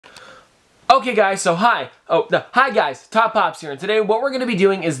Okay guys, so hi guys, Top Pops here, and today what we're going to be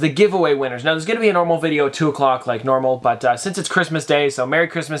doing is the giveaway winners. Now there's going to be a normal video at 2 o'clock like normal, but since it's Christmas Day, so Merry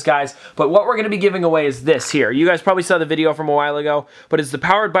Christmas guys, but what we're going to be giving away is this here. You guys probably saw the video from a while ago, but it's the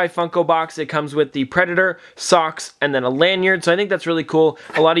Powered by Funko box. It comes with the Predator, socks, and then a lanyard, so I think that's really cool.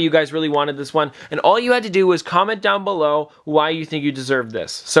 A lot of you guys really wanted this one, and all you had to do was comment down below why you think you deserve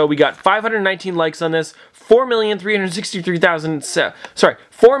this. So we got 519 likes on this,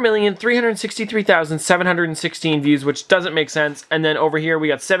 4,363,716 views, which doesn't make sense. And then over here we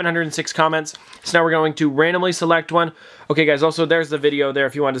got 706 comments. So now we're going to randomly select one. Okay guys, also there's the video there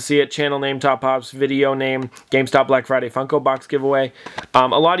if you want to see it. Channel name, Top Pops, video name, GameStop Black Friday Funko box giveaway. A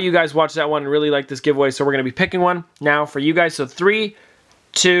lot of you guys watched that one and really like this giveaway, so we're going to be picking one now for you guys. So 3,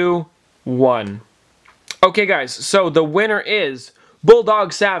 2, 1. Okay guys, so the winner is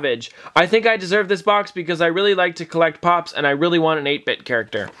Bulldog Savage. I think I deserve this box because I really like to collect Pops and I really want an 8-bit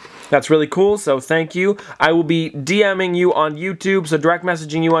character. That's really cool, so thank you. I will be DMing you on YouTube, so direct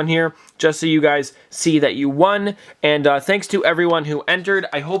messaging you on here, just so you guys see that you won. And thanks to everyone who entered.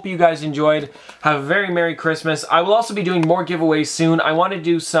 I hope you guys enjoyed. Have a very Merry Christmas. I will also be doing more giveaways soon. I want to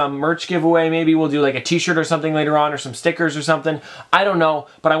do some merch giveaway. Maybe we'll do like a t-shirt or something later on, or some stickers or something. I don't know,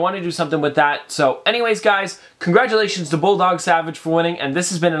 but I want to do something with that. So anyways, guys, congratulations to Bulldog Savage for winning, and this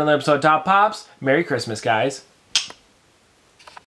has been another episode of Top Pops. Merry Christmas, guys.